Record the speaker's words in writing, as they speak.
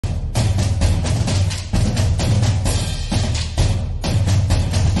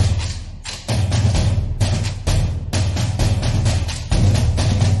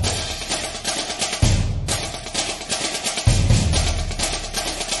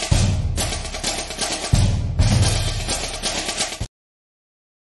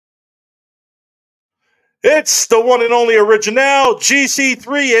It's the one and only original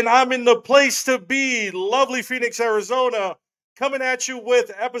GC3, and I'm in the place to be, lovely Phoenix, Arizona, coming at you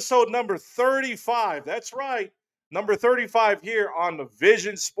with episode number 35. That's right, number 35 here on the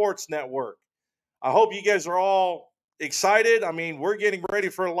Vision Sports Network. I hope you guys are all excited. I mean, we're getting ready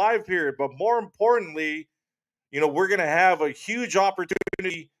for a live period, but more importantly, we're going to have a huge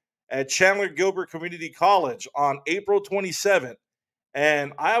opportunity at Chandler Gilbert Community College on April 27th.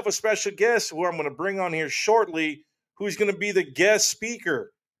 And I have a special guest who I'm going to bring on here shortly, who's going to be the guest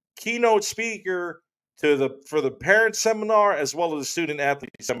speaker, keynote speaker for the parent seminar as well as the student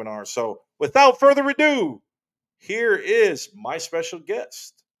athlete seminar. So without further ado, here is my special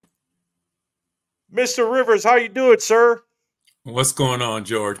guest. Mr. Rivers, how you doing, sir? What's going on,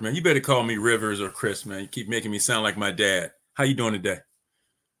 George, man? You better call me Rivers or Chris, man. You keep making me sound like my dad. How you doing today?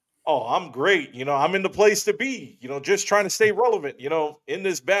 Oh, I'm great. I'm in the place to be, just trying to stay relevant, in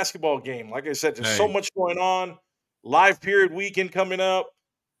this basketball game. Like I said, there's so much going on. Live period weekend coming up,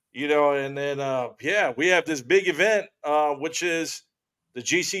 and then, we have this big event, which is the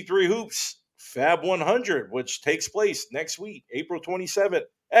GC3 Hoops FAB100, which takes place next week, April 27th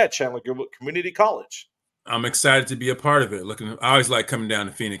at Chandler Gilbert Community College. I'm excited to be a part of it. I always like coming down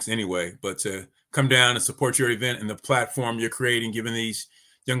to Phoenix anyway, but to come down and support your event and the platform you're creating, giving these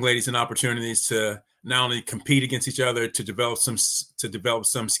young ladies and opportunities to not only compete against each other, to develop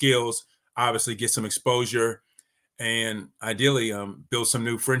some skills, obviously get some exposure, and ideally build some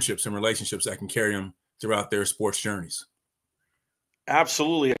new friendships and relationships that can carry them throughout their sports journeys.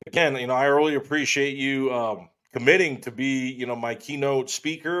 Absolutely. Again, I really appreciate you committing to be, my keynote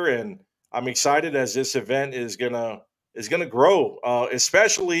speaker, and I'm excited as this event is gonna grow.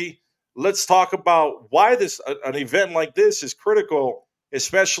 Especially, let's talk about why an event like this is critical.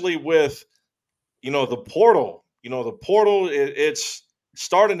 Especially with, the portal. The portal, it's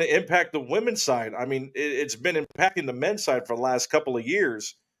starting to impact the women's side. I mean, it's been impacting the men's side for the last couple of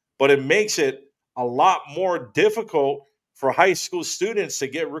years, but it makes it a lot more difficult for high school students to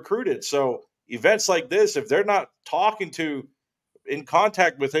get recruited. So events like this, if they're not in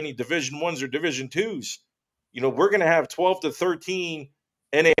contact with any Division I's or Division II's, we're going to have 12 to 13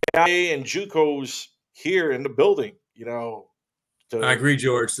 NAIA and JUCOs here in the building, I agree,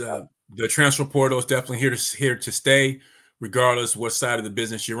 George. The transfer portal is definitely here to stay, regardless what side of the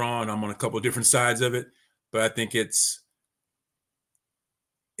business you're on. I'm on a couple of different sides of it, but I think it's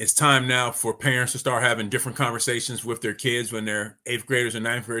time now for parents to start having different conversations with their kids when they're 8th graders and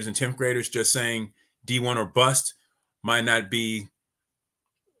 9th graders and 10th graders. Just saying D1 or bust might not be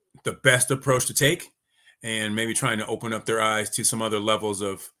the best approach to take, and maybe trying to open up their eyes to some other levels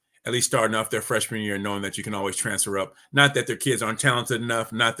of at least starting off their freshman year, knowing that you can always transfer up. Not that their kids aren't talented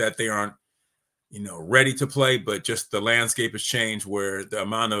enough, not that they aren't, ready to play, but just the landscape has changed where the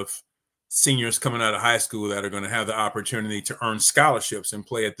amount of seniors coming out of high school that are going to have the opportunity to earn scholarships and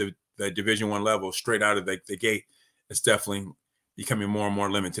play at the Division I level straight out of the gate is definitely becoming more and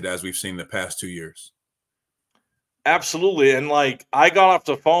more limited, as we've seen the past 2 years. Absolutely. And I got off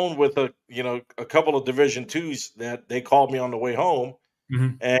the phone with a couple of Division II's that they called me on the way home.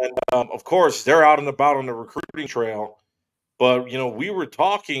 Mm-hmm. And of course, they're out and about on the recruiting trail. But, we were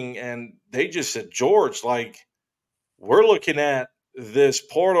talking and they just said, George, we're looking at this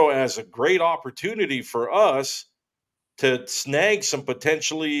portal as a great opportunity for us to snag some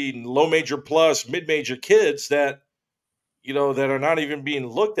potentially low major plus mid-major kids that, that are not even being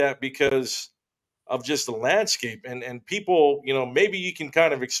looked at because of just the landscape. And people, maybe you can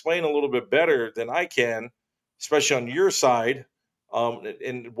kind of explain a little bit better than I can, especially on your side.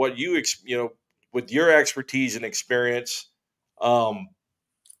 And what with your expertise and experience, what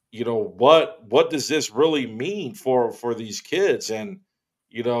does this really mean for these kids? And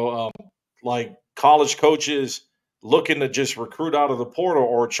college coaches looking to just recruit out of the portal,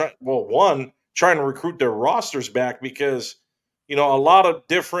 or trying to recruit their rosters back because a lot of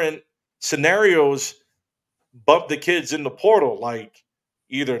different scenarios bump the kids in the portal, like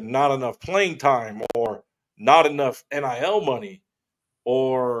either not enough playing time or not enough NIL money,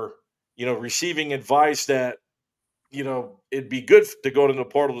 or receiving advice that it'd be good to go to the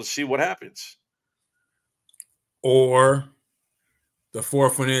portal to see what happens. Or the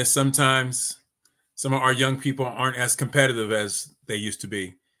fourth one is sometimes some of our young people aren't as competitive as they used to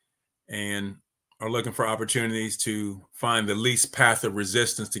be and are looking for opportunities to find the least path of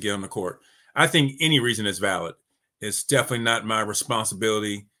resistance to get on the court. I think any reason is valid. It's definitely not my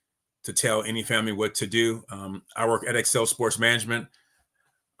responsibility to tell any family what to do. I work at Excel Sports Management.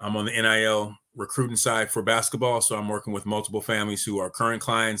 I'm on the NIL recruiting side for basketball, so I'm working with multiple families who are current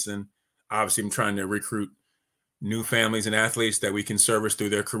clients, and obviously I'm trying to recruit new families and athletes that we can service through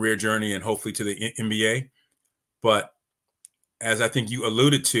their career journey and hopefully to the NBA. But as I think you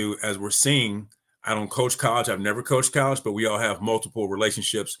alluded to, as we're seeing, I don't coach college. I've never coached college, but we all have multiple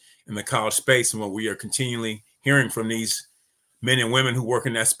relationships in the college space. And what we are continually hearing from these men and women who work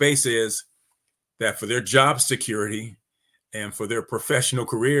in that space is that for their job security and for their professional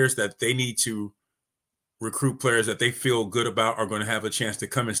careers, that they need to recruit players that they feel good about are going to have a chance to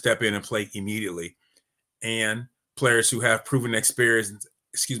come and step in and play immediately. And players who have proven experience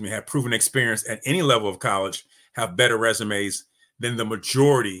at any level of college have better resumes than the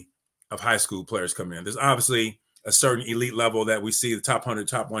majority of high school players coming in. There's obviously a certain elite level that we see, the top 100,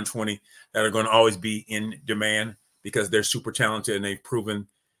 top 120, that are going to always be in demand because they're super talented and they've proven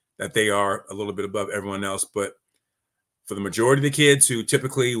that they are a little bit above everyone else. But for the majority of the kids who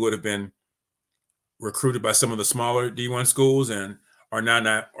typically would have been recruited by some of the smaller D1 schools and are now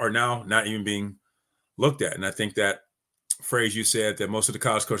not even being looked at. And I think that phrase you said, that most of the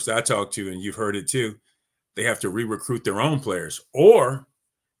college coaches I talk to, and you've heard it too, they have to re-recruit their own players, or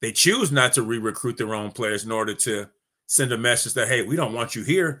they choose not to re-recruit their own players in order to send a message that, hey, we don't want you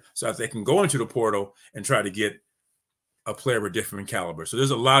here, so that they can go into the portal and try to get a player of a different caliber. So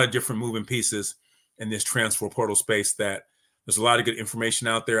there's a lot of different moving pieces in this transfer portal space that there's a lot of good information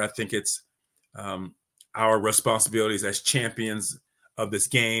out there. I think it's our responsibilities as champions of this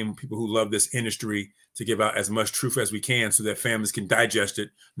game, people who love this industry, to give out as much truth as we can so that families can digest it,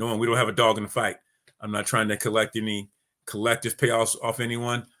 knowing we don't have a dog in the fight. I'm not trying to collect any collective payoffs off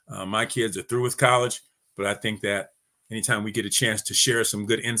anyone. My kids are through with college, but I think that anytime we get a chance to share some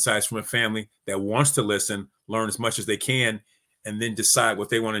good insights from a family that wants to listen, learn as much as they can, and then decide what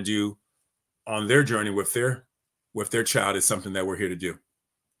they want to do on their journey with their child is something that we're here to do.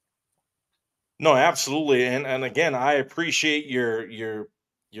 No, absolutely. And again, I appreciate your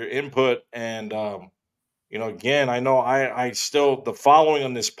input. And again, I know I still, the following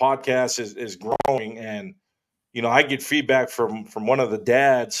on this podcast is growing, and I get feedback from one of the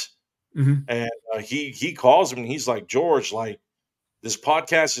dads, and he calls me and he's like, George, like, this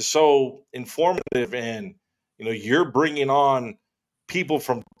podcast is so informative, and you're bringing on people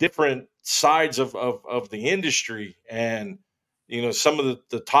from different sides of the industry, and some of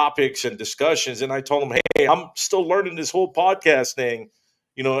the topics and discussions. And I told him, hey, I'm still learning this whole podcast thing.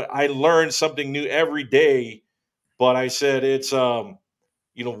 I learn something new every day. But I said it's one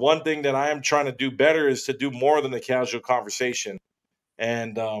thing that I am trying to do better is to do more than the casual conversation.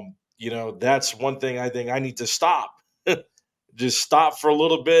 And that's one thing I think I need to stop. Just stop for a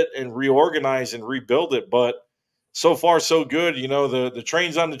little bit and reorganize and rebuild it. But so far, so good. The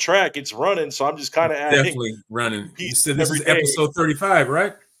train's on the track; it's running. So I'm just kind of definitely running. You said this is episode 35,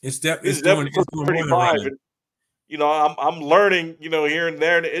 right? It's doing more than running. And, I'm learning, here and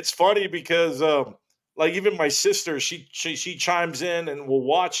there. And it's funny because, like, even my sister, she chimes in and will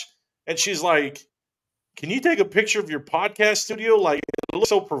watch, and she's like, "Can you take a picture of your podcast studio? Like, it looks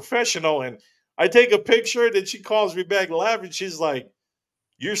so professional." And I take a picture, and then she calls me back laughing. She's like,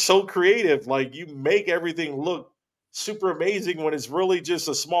 "You're so creative. Like, you make everything look super amazing when it's really just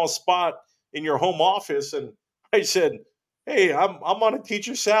a small spot in your home office." And I said, "Hey, I'm on a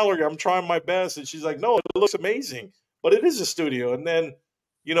teacher's salary. I'm trying my best." And she's like, "No, it looks amazing, but it is a studio." And then,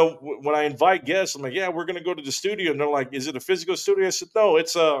 when I invite guests, I'm like, "Yeah, we're going to go to the studio." And they're like, "Is it a physical studio?" I said, "No,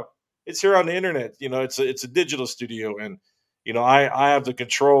 it's here on the internet. It's a digital studio." And, I have the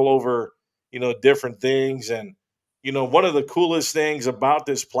control over, different things. And, one of the coolest things about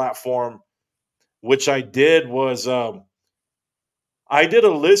this platform, which I did, was I did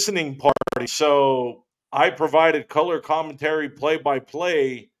a listening party. So I provided color commentary, play by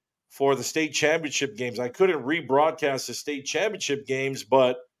play for the state championship games. I couldn't rebroadcast the state championship games,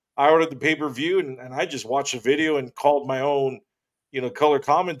 but I ordered the pay per view, and I just watched the video and called my own, color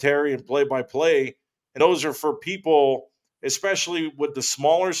commentary and play by play. And those are for people, especially with the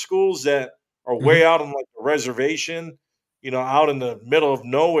smaller schools that are way out on like the reservation, out in the middle of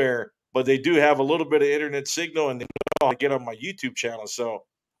nowhere, but they do have a little bit of internet signal, and they know how to get on my YouTube channel. So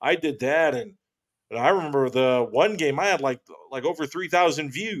I did that, and I remember the one game I had like over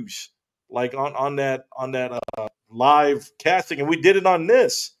 3,000 views, like on that live casting, and we did it on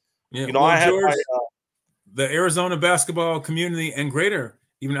this. Yeah, well, I had George, the Arizona basketball community and greater,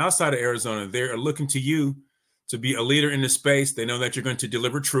 even outside of Arizona, they are looking to you to be a leader in the space. They know that you're going to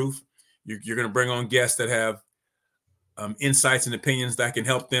deliver truth. You're going to bring on guests that have insights and opinions that can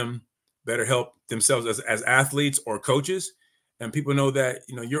help them better help themselves as athletes or coaches. And people know that,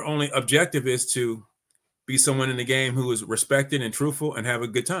 your only objective is to be someone in the game who is respected and truthful and have a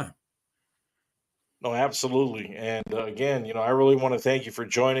good time. No, absolutely. And again, I really want to thank you for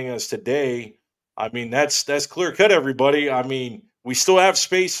joining us today. I mean, that's clear cut, everybody. I mean, we still have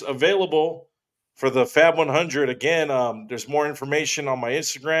space available. for the FAB100, again, there's more information on my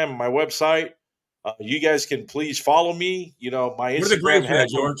Instagram and my website. You guys can please follow me. You know, my What are the Instagram grades for that, handle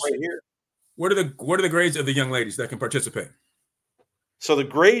is George? right here. What are the grades of the young ladies that can participate? So the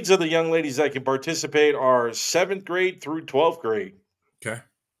grades of the young ladies that can participate are 7th grade through 12th grade. Okay.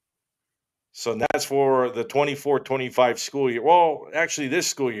 So that's for the 24-25 school year. Well, actually this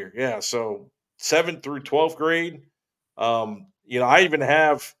school year. Yeah. So 7th through 12th grade. You know,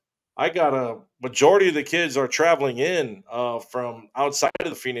 I got a majority of the kids are traveling in from outside of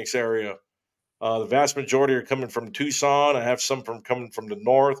the Phoenix area. The vast majority are coming from Tucson. I have some from coming from the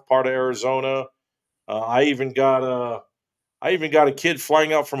north part of Arizona. I even got a kid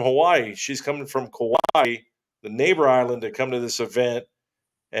flying out from Hawaii. She's coming from Kauai, the neighbor island, to come to this event.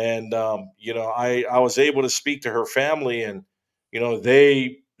 And you know, I was able to speak to her family, and you know,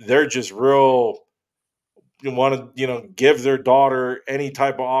 they're just real, you want to, you know, give their daughter any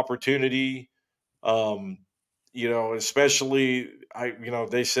type of opportunity. Um, you know, especially you know,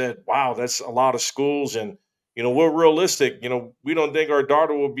 they said, "Wow, that's a lot of schools," and you know, we're realistic. You know, we don't think our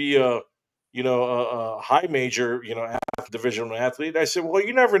daughter will be you know, a high major, you know, Division One athlete. I said, "Well,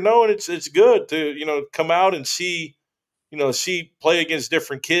 you never know, and it's good to, you know, come out and see, you know, see play against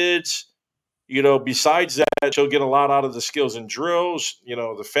different kids." You know, besides that, she'll get a lot out of the skills and drills. You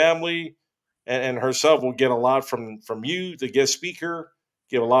know, the family and herself will get a lot from you, the guest speaker,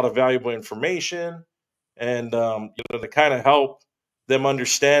 give a lot of valuable information, and you know, to kind of help them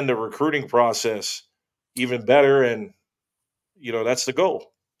understand the recruiting process even better. And you know, that's the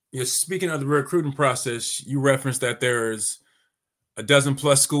goal. Yeah, speaking of the recruiting process, you referenced that there's a dozen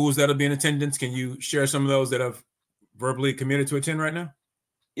plus schools that'll be in attendance. Can you share some of those that have verbally committed to attend right now?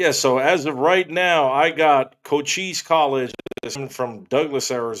 Yeah, so as of right now, I got Cochise College from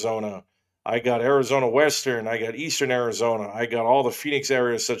Douglas, Arizona. I got Arizona Western. I got Eastern Arizona. I got all the Phoenix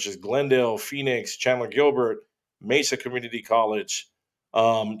areas such as Glendale, Phoenix, Chandler Gilbert, Mesa Community College,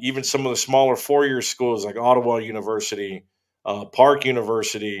 even some of the smaller 4-year schools like Ottawa University, Park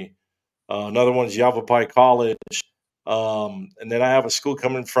University. Another one's Yavapai College. And then I have a school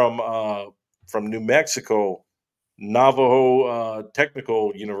coming from New Mexico, Navajo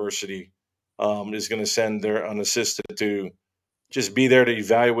Technical University, is going to send an assistant to just be there to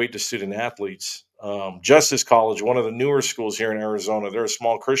evaluate the student athletes. Justice College, one of the newer schools here in Arizona, they're a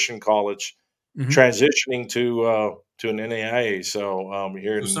small Christian college Mm-hmm. transitioning to an NAIA. So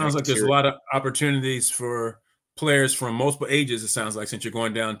here So it in the sounds like next there's a year. lot of opportunities for players from multiple ages. It sounds like since you're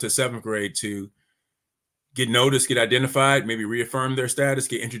going down to 7th grade to get noticed, get identified, maybe reaffirm their status,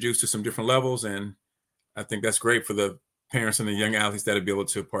 get introduced to some different levels. And I think that's great for the parents and the young athletes that'll be able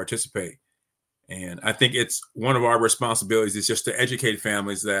to participate. And I think it's one of our responsibilities is just to educate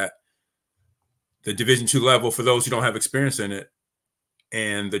families that the Division II level, for those who don't have experience in it,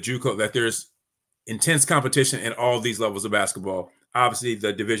 and the JUCO, that there's intense competition in all these levels of basketball. Obviously,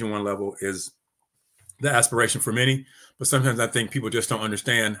 the Division I level is the aspiration for many, but sometimes I think people just don't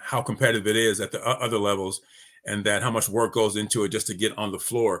understand how competitive it is at the other levels, and that how much work goes into it just to get on the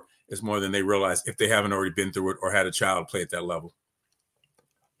floor is more than they realize if they haven't already been through it or had a child play at that level.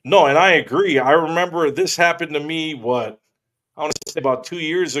 No, and I agree. I remember this happened to me, I want to say about 2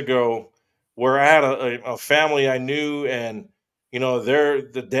 years ago, where I had a family I knew, and you know,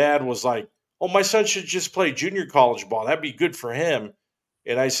 the dad was like, "Oh, my son should just play junior college ball. That'd be good for him."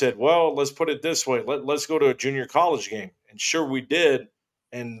 And I said, "Well, let's put it this way. Let's go to a junior college game." And sure, we did,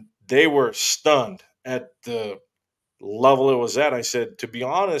 and they were stunned at the level it was at. I said, "To be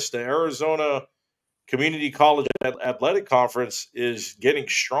honest, the Arizona Community College Athletic Conference is getting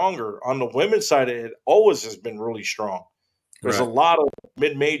stronger. On the women's side, it always has been really strong. There's a Right. lot of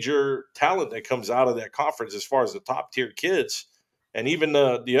mid-major talent that comes out of that conference as far as the top tier kids, and even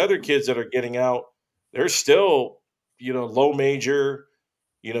the other kids that are getting out, they're still, you know, low major,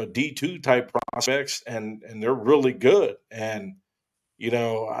 you know, D2 type prospects, and they're really good. And you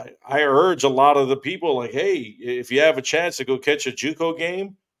know, I urge a lot of the people like, hey, if you have a chance to go catch a JUCO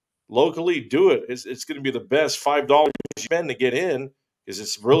game locally, do it. It's going to be the best $5 you spend to get in because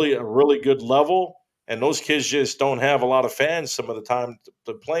it's really a really good level. And those kids just don't have a lot of fans some of the time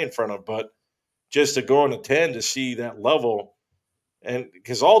to play in front of. But just to go and attend to see that level, and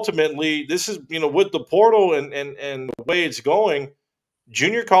because ultimately this is, you know, with the portal and the way it's going,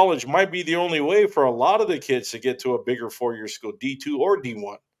 junior college might be the only way for a lot of the kids to get to a bigger 4-year school, D2 or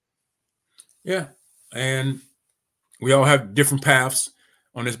D1. Yeah. And we all have different paths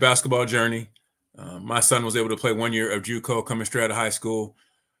on this basketball journey. My son was able to play 1 year of JUCO coming straight out of high school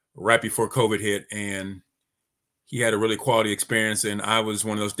right before COVID hit, and he had a really quality experience. And I was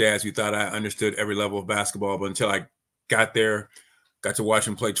one of those dads who thought I understood every level of basketball, but until I got there, got to watch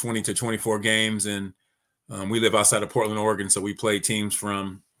him play 20 to 24 games. And we live outside of Portland, Oregon, so we play teams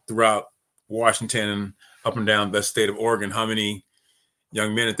from throughout Washington and up and down the state of Oregon. How many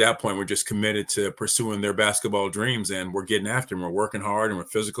young men at that point were just committed to pursuing their basketball dreams, and we're getting after them. We're working hard and we're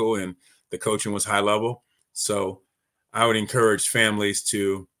physical, and the coaching was high level. So I would encourage families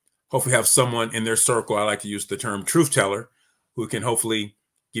to hopefully have someone in their circle. I like to use the term truth teller, who can hopefully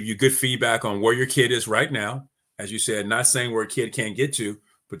give you good feedback on where your kid is right now. As you said, not saying where a kid can't get to,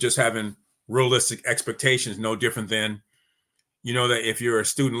 but just having realistic expectations, no different than, you know, that if you're a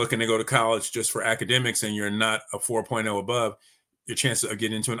student looking to go to college just for academics and you're not a 4.0 above, your chances of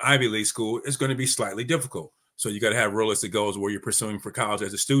getting into an Ivy League school is going to be slightly difficult. So you got to have realistic goals where you're pursuing for college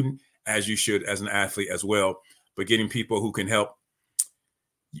as a student, as you should as an athlete as well. But getting people who can help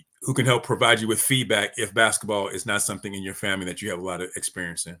provide you with feedback if basketball is not something in your family that you have a lot of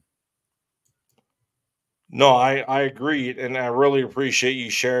experience in. No, I agree, and I really appreciate you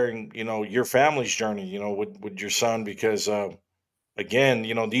sharing, you know, your family's journey, you know, with your son, because again,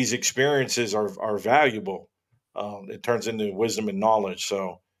 you know, these experiences are valuable. It turns into wisdom and knowledge.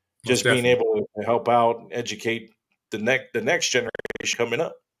 So Most just being definitely. able to help out, educate the next generation coming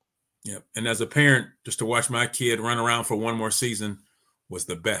up. Yeah. And as a parent, just to watch my kid run around for one more season was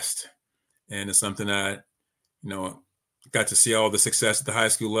the best. And it's something that, you know, got to see all the success at the high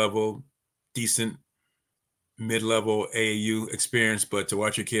school level, decent mid-level AAU experience, but to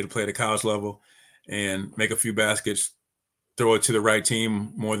watch your kid play at a college level and make a few baskets, throw it to the right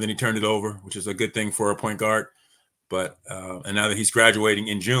team more than he turned it over, which is a good thing for a point guard. But and now that he's graduating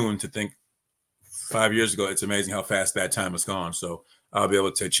in June, to think 5 years ago, it's amazing how fast that time has gone. So I'll be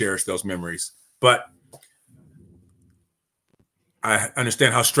able to cherish those memories. But I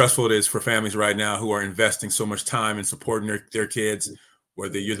understand how stressful it is for families right now who are investing so much time in supporting their kids,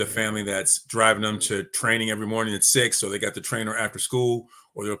 whether you're the family that's driving them to training every morning at 6, so they got the trainer after school,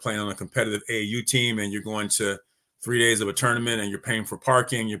 or they're playing on a competitive AAU team and you're going to 3 days of a tournament and you're paying for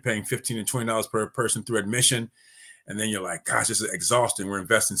parking, you're paying $15 and $20 per person through admission. And then you're like, gosh, this is exhausting. We're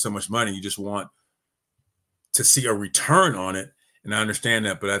investing so much money. You just want to see a return on it. And I understand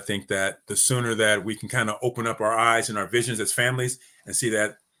that, but I think that the sooner that we can kind of open up our eyes and our visions as families and see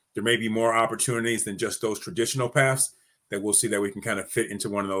that there may be more opportunities than just those traditional paths, that we'll see that we can kind of fit into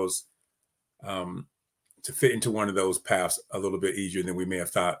one of those, paths a little bit easier than we may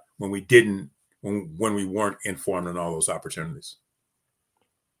have thought when we weren't informed on all those opportunities.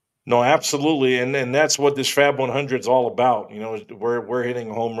 No, absolutely, and that's what this Fab 100 is all about. You know, we're hitting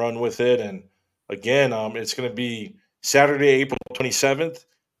a home run with it, and again, it's going to be Saturday, April 27th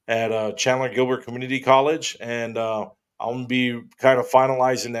at Chandler Gilbert Community College, and I'm gonna be kind of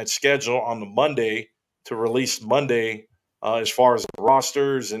finalizing that schedule on the Monday to release Monday as far as the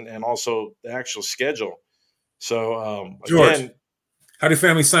rosters and also the actual schedule. So George, again, how do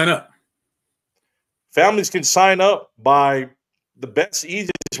families sign up? families can sign up by the best,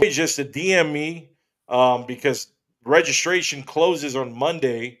 easiest way, just to DM me, because registration closes on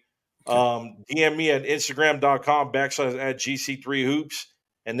Monday. Okay. DM me at Instagram.com/at GC3 Hoops,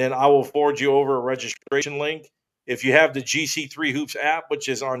 and then I will forward you over a registration link. If you have the GC3 Hoops app, which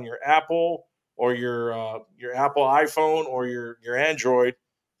is on your Apple or your Apple iPhone or your Android,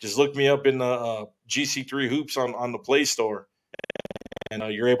 just look me up in the GC3 Hoops on the Play Store,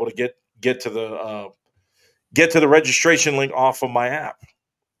 and you're able to get to the registration link off of my app.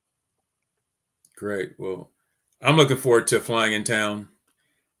 Great. Well, I'm looking forward to flying in town,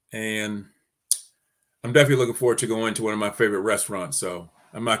 and I'm definitely looking forward to going to one of my favorite restaurants. So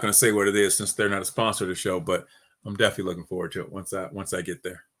I'm not going to say what it is since they're not a sponsor of the show, but I'm definitely looking forward to it once I get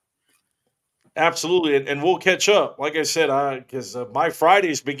there. Absolutely, and we'll catch up. Like I said, because my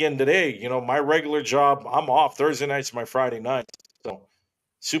Fridays begin today. You know, my regular job, I'm off Thursday nights, my Friday nights. So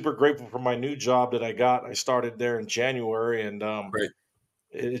super grateful for my new job that I got. I started there in January, and Great.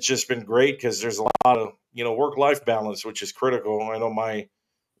 it's just been great because there's a lot of work-life balance, which is critical. I know my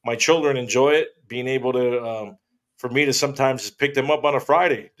children enjoy it, being able to for me to sometimes just pick them up on a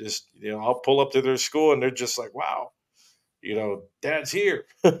Friday. Just I'll pull up to their school and they're just like, wow, Dad's here.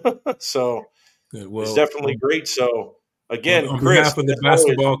 So Good. it's Well, definitely great. So on, again, on Chris, behalf of the as always,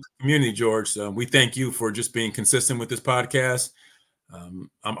 basketball community, George, we thank you for just being consistent with this podcast. I'm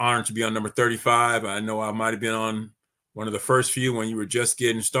honored to be on number 35. I know I might have been on one of the first few when you were just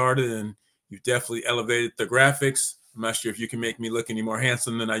getting started, and you've definitely elevated the graphics. I'm not sure if you can make me look any more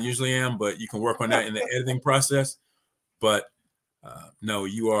handsome than I usually am, but you can work on that in the editing process. But no,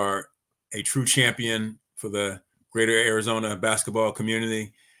 you are a true champion for the greater Arizona basketball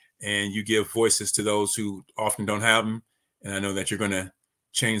community, and you give voices to those who often don't have them. And I know that you're going to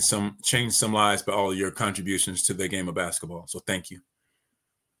change some lives by all of your contributions to the game of basketball. So thank you.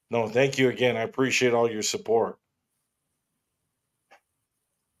 No, thank you again. I appreciate all your support.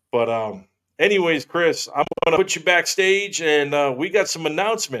 But anyways, Chris, I'm gonna put you backstage, and we got some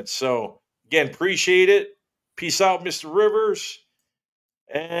announcements. So again, appreciate it. Peace out, Mr. Rivers.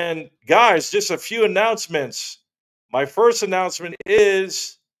 And guys, just a few announcements. My first announcement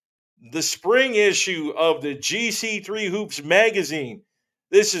is the spring issue of the GC3 Hoops magazine.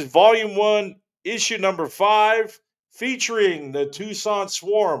 This is volume 1, issue number 5, featuring the Tucson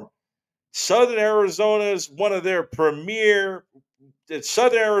Swarm. Southern Arizona is one of their premier, it's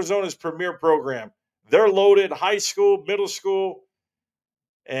Southern Arizona's premier program. They're loaded high school, middle school,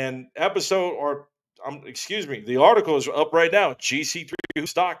 and episode, or excuse me, the article is up right now,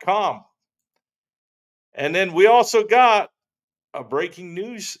 gc3hoops.com. And then we also got a breaking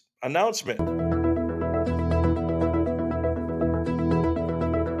news announcement.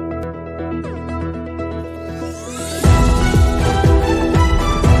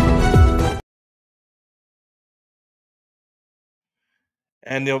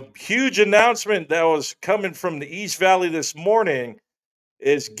 And the huge announcement that was coming from the East Valley this morning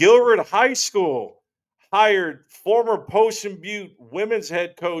is Gilbert High School hired former Poston Butte women's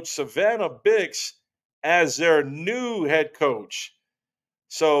head coach Savannah Bix as their new head coach.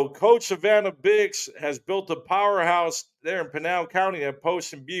 So Coach Savannah Bix has built a powerhouse there in Pinal County at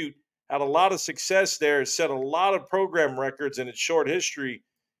Poston Butte, had a lot of success there, set a lot of program records in its short history.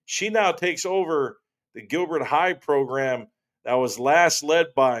 She now takes over the Gilbert High program that was last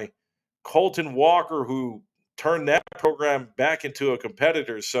led by Colton Walker, who turned that program back into a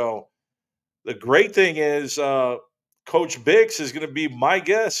competitor. So the great thing is Coach Bix is going to be my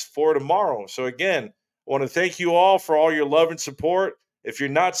guest for tomorrow. So again, I want to thank you all for all your love and support. If you're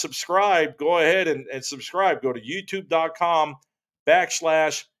not subscribed, go ahead and subscribe. Go to youtube.com/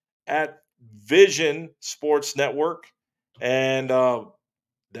 at Vision Sports Network. And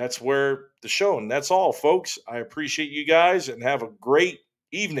that's where the show. And that's all, folks. I appreciate you guys and have a great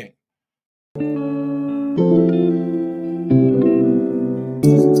evening.